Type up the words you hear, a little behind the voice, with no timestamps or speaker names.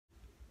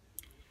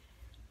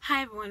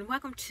Hi everyone,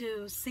 welcome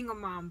to Single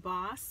Mom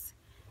Boss.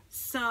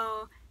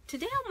 So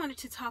today I wanted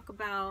to talk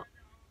about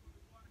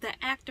the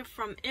actor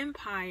from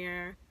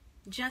Empire,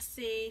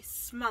 Jussie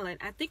Smollett.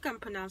 I think I'm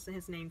pronouncing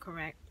his name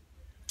correct.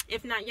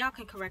 If not, y'all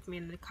can correct me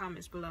in the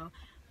comments below.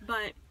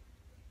 But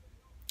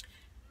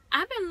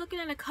I've been looking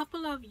at a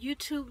couple of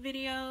YouTube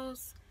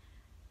videos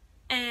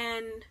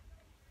and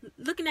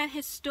looking at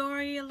his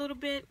story a little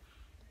bit,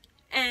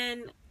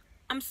 and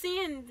I'm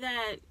seeing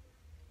that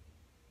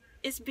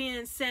it's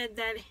being said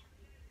that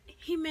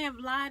he may have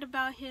lied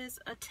about his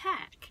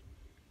attack.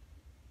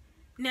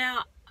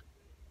 Now,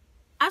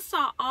 I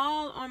saw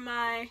all on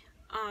my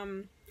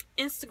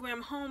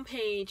Instagram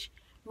homepage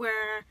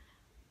where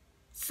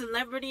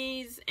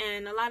celebrities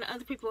and a lot of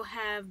other people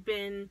have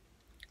been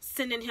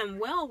sending him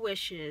well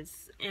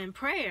wishes and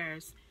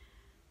prayers.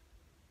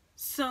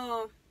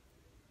 So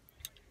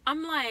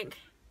I'm like,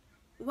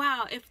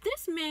 wow, if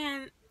this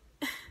man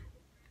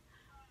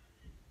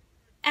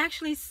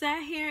actually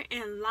sat here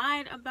and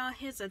lied about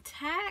his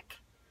attack,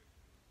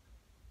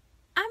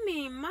 I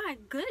mean, my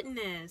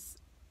goodness,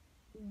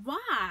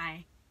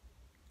 why?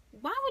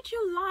 Why would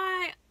you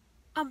lie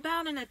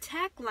about an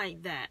attack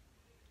like that?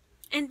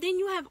 And then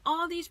you have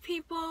all these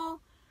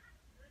people,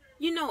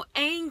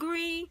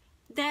 angry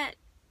that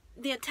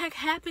the attack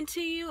happened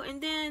to you,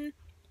 and then,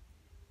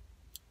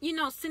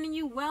 sending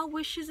you well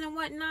wishes and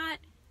whatnot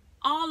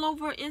all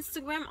over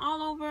Instagram,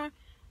 all over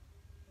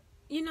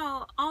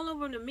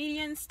the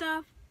media and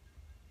stuff.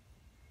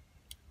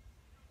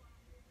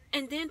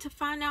 And then to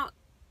find out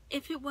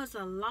if it was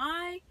a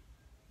lie,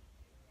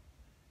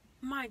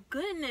 my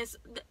goodness,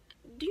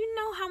 do you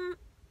know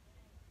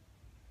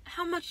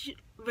how much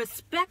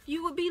respect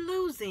you would be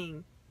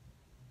losing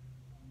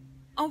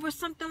over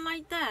something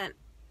like that?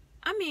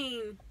 I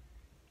mean,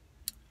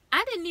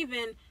 I didn't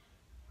even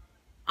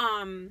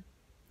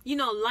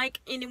like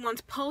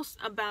anyone's post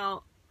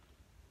about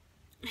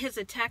his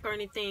attack or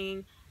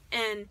anything,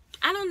 and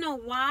I don't know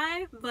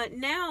why, but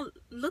now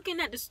looking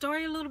at the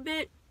story a little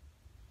bit,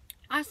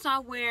 I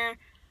saw where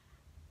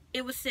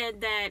it was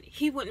said that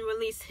he wouldn't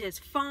release his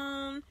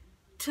phone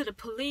to the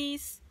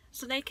police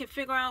so they could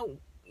figure out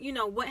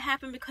what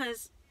happened,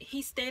 because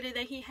he stated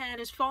that he had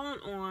his phone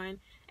on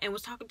and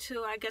was talking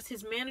to, I guess,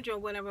 his manager or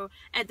whatever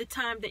at the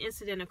time the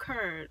incident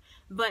occurred,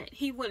 but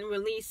he wouldn't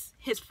release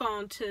his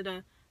phone to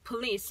the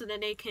police so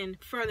that they can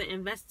further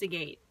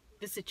investigate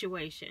the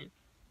situation.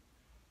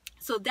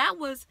 So that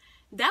was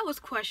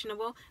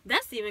questionable.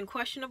 That's even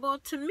questionable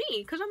to me,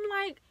 because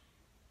I'm like,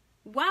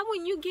 why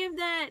wouldn't you give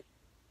that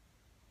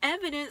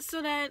evidence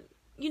so that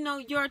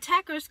your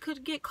attackers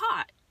could get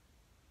caught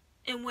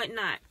and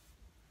whatnot?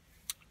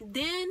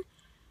 Then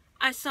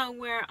I saw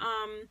where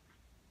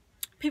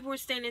people were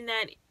stating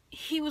that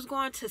he was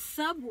going to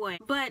Subway,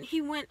 but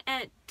he went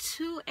at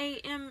 2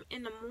 a.m.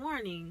 in the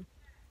morning.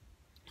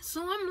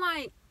 So I'm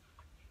like,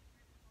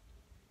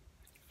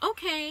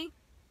 okay,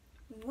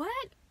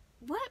 what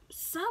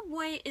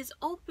Subway is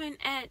open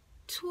at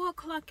 2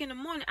 o'clock in the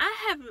morning?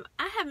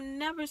 I have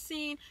never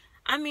seen,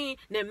 I mean,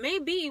 there may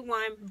be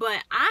one,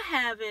 but I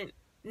haven't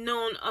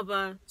known of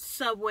a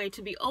Subway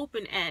to be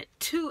open at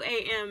 2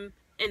 a.m.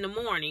 in the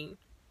morning.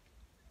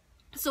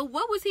 So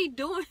what was he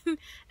doing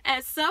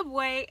at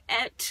Subway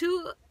at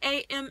 2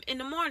 a.m. in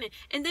the morning?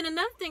 And then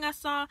another thing I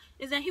saw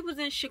is that he was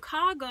in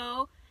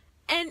Chicago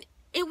and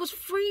it was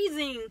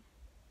freezing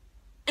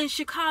in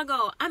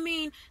Chicago. I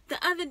mean,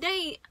 the other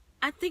day,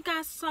 I think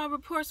I saw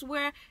reports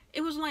where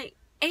it was like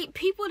 8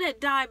 people that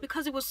died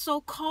because it was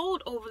so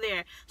cold over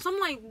there. So I'm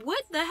like,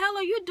 what the hell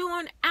are you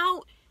doing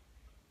out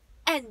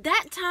at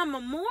that time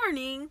of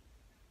morning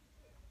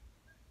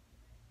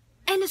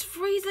and it's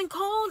freezing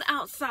cold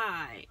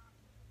outside?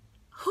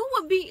 Who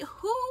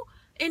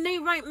in their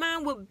right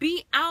mind would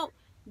be out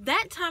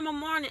that time of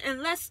morning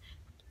unless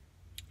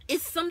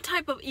it's some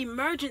type of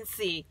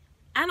emergency?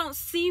 I don't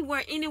see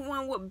where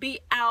anyone would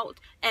be out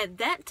at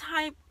that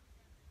time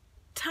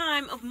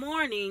of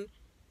morning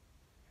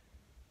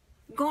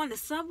going to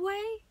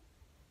Subway.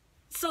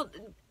 So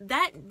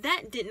that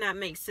did not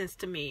make sense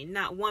to me,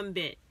 not one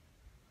bit.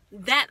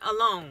 That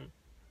alone,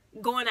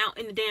 going out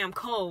in the damn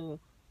cold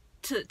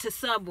to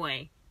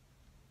Subway.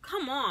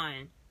 Come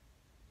on.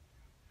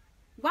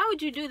 Why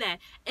would you do that?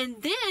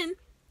 And then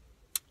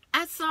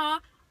I saw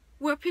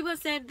where people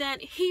said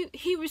that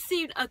he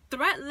received a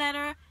threat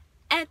letter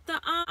at the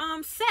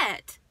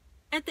set,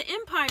 at the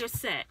Empire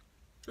set,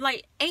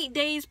 like 8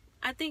 days.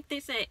 I think they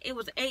said it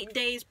was 8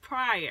 days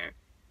prior.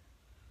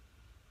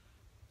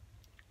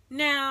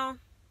 Now,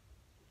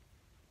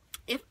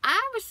 if I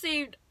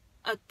received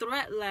a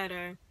threat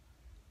letter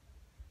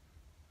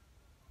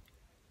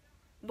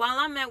while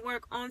I'm at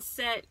work on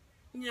set,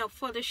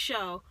 for the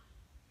show,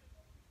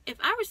 if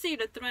I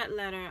received a threat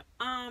letter,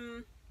 I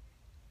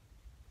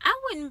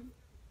wouldn't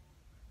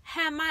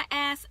have my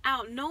ass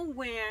out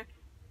nowhere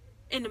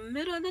in the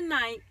middle of the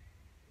night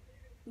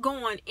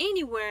going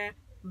anywhere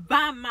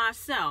by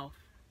myself.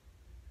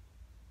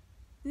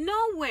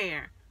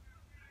 Nowhere.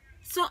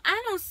 So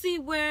I don't see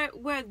where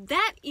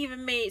that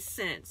even made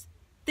sense.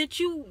 That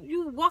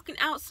you walking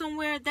out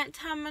somewhere at that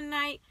time of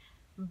night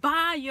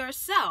by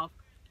yourself.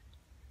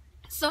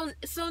 So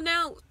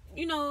now,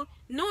 you know,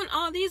 knowing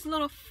all these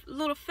little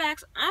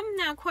facts, I'm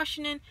now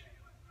questioning,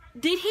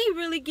 did he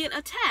really get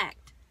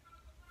attacked?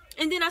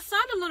 And then I saw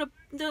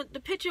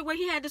the picture where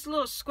he had this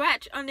little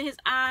scratch under his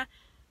eye.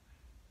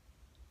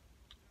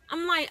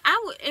 I'm like,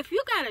 if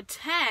you got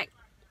attacked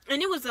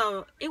and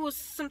it was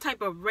some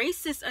type of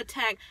racist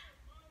attack,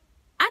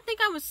 I think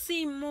I would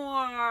see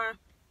more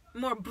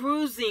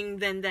bruising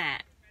than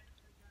that.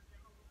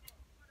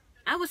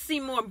 I would see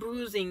more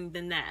bruising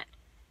than that.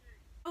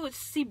 I would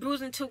see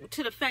bruising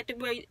to the fact that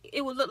where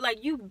it would look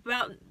like you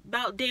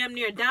about damn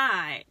near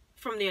died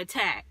from the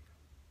attack.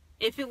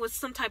 If it was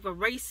some type of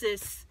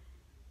racist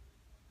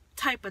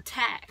type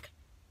attack.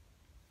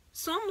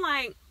 So I'm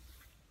like,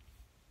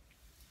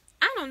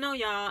 I don't know,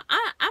 y'all.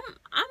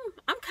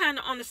 I'm kind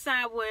of on the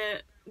side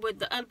with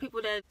the other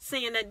people that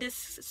saying that this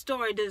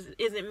story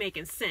isn't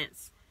making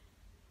sense.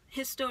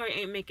 His story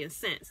ain't making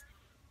sense.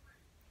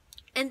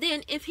 And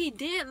then if he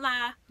did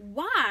lie,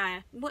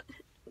 why? What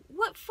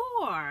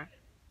for?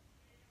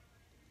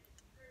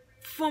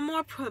 For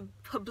more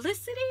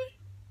publicity?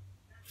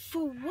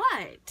 For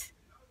what?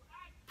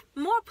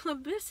 More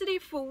publicity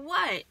for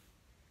what?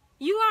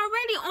 You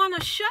already on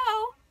a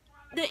show,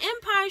 the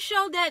Empire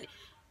show, that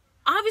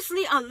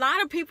obviously a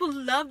lot of people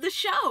love the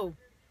show.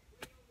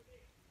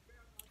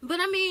 But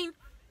I mean,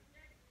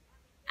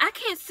 I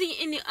can't see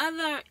any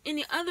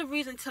other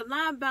reason to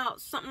lie about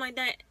something like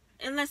that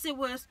unless it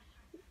was,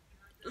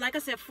 like I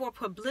said, for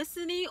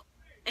publicity.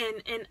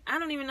 And I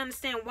don't even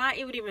understand why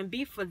it would even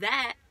be for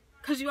that,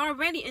 because you're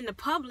already in the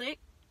public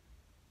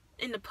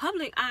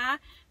eye.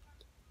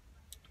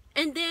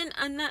 And then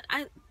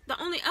the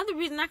only other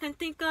reason I can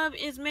think of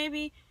is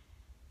maybe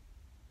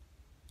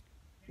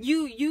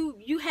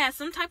you had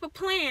some type of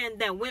plan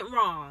that went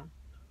wrong,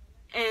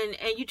 and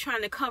you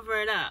trying to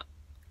cover it up.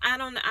 I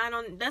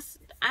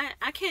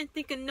can't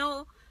think of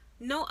no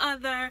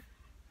other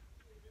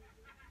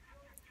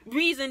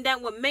reason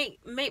that would make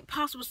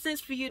possible sense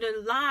for you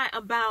to lie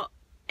about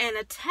an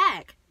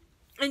attack,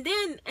 and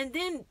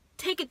then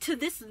take it to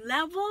this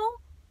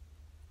level.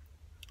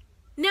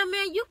 Now,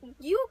 man,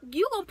 you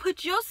gonna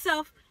put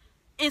yourself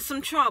in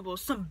some trouble,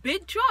 some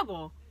big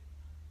trouble.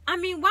 I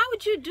mean, why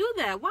would you do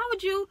that? Why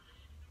would you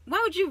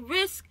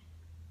risk?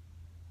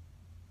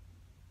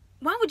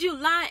 Why would you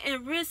lie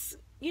and risk,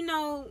 you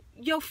know,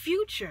 your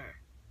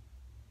future?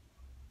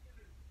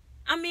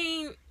 I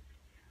mean,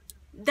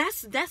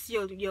 that's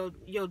your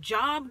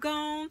job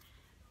gone,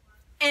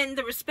 and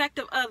the respect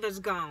of others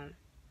gone.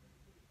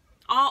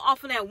 All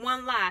off of that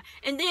one lie.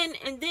 And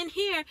then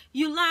here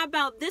you lie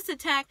about this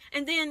attack,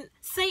 and then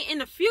say in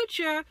the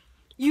future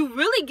you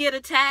really get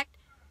attacked.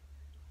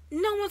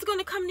 No one's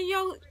gonna come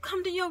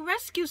to your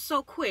rescue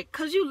so quick,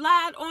 because you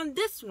lied on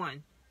this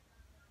one.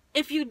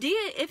 If he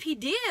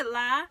did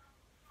lie,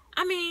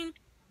 I mean,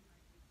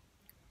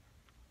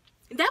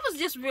 that was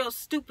just real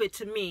stupid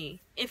to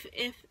me. If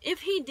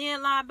he did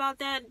lie about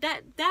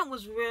that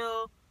was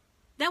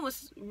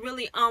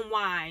really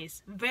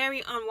unwise,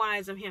 very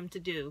unwise of him to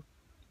do.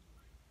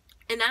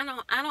 And I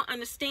don't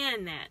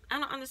understand that. I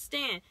don't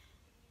understand.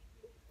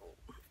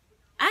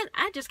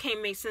 I just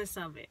can't make sense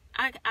of it.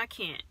 I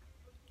can't.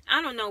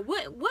 I don't know.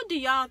 What do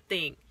y'all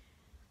think?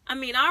 I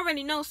mean, I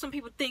already know some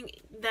people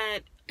think that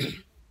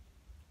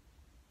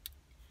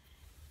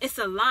it's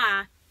a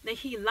lie, that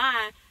he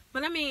lied.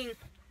 But I mean,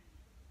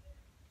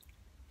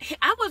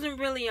 I wasn't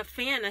really a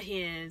fan of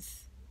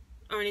his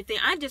or anything.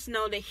 I just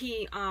know that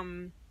he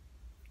was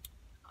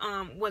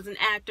an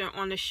actor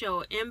on the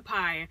show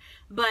Empire.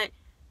 But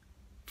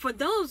for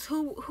those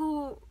who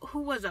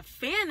was a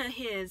fan of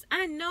his,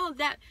 I know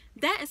that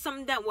is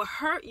something that will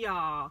hurt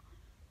y'all,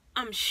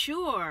 I'm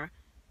sure.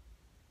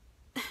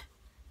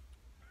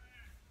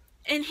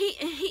 And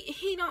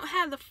he don't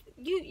have the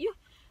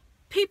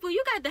people,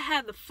 you got to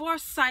have the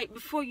foresight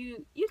before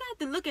you got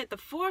to look at the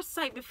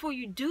foresight before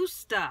you do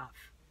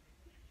stuff.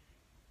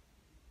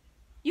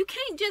 You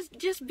can't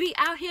just be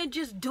out here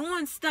just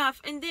doing stuff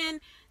and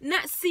then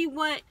not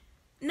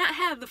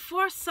have the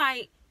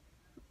foresight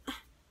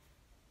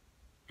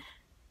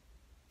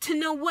to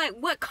know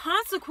what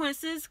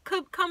consequences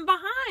could come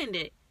behind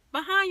it,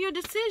 behind your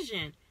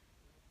decision.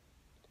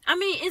 I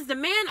mean, is the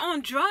man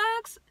on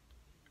drugs?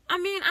 I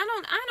mean, I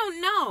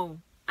don't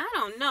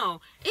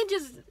know. It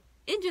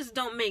just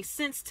don't make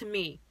sense to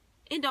me.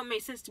 It don't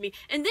make sense to me.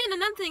 And then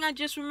another thing I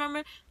just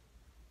remembered,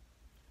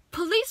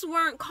 police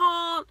weren't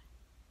called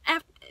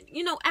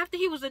after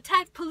he was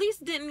attacked. Police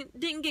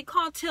didn't get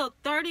called till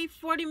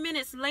 30-40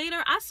 minutes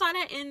later. I saw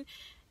that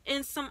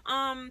in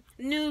some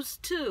news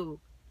too.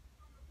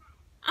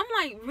 I'm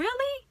like,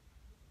 really?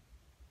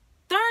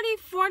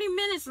 30-40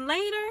 minutes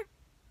later,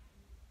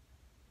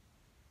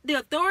 the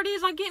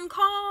authorities are getting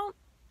called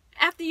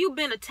after you've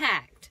been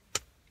attacked.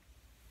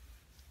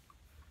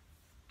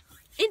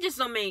 It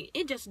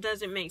just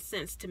doesn't make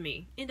sense to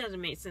me. It doesn't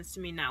make sense to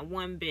me, not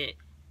one bit.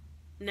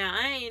 Now,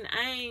 I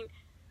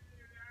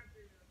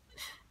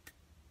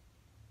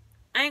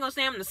ain't gonna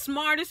say I'm the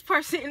smartest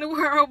person in the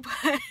world,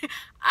 but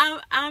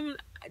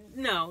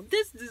no,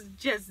 this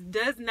just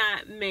does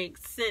not make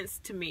sense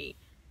to me.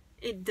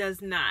 It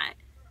does not.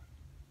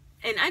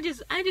 And I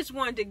just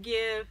wanted to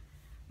give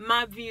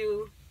my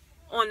view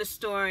on the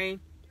story.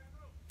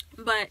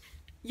 But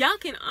y'all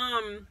can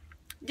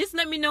just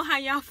let me know how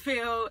y'all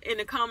feel in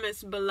the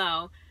comments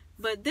below.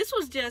 But this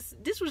was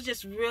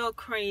just real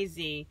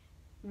crazy.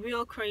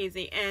 Real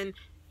crazy. And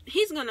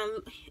he's gonna,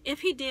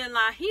 if he did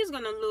lie, he's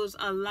gonna lose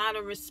a lot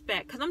of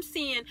respect, because I'm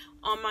seeing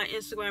on my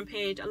Instagram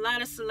page a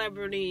lot of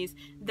celebrities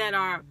that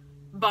are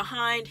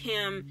behind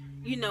him,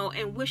 you know,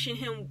 and wishing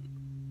him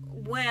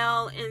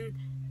well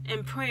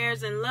and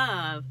prayers and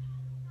love.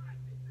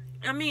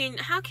 I mean,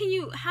 how can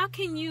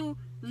you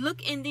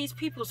look in these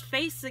people's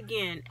face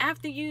again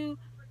after you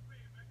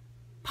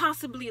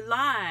possibly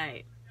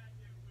lied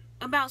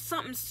about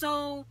something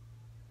so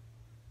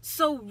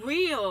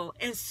real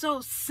and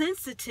so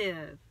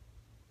sensitive?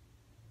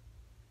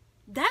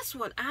 That's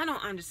what I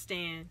don't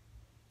understand.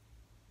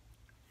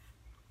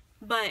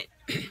 But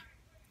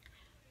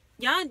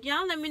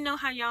y'all let me know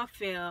how y'all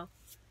feel,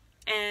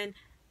 and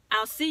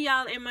I'll see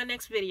y'all in my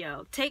next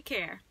video. Take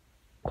care.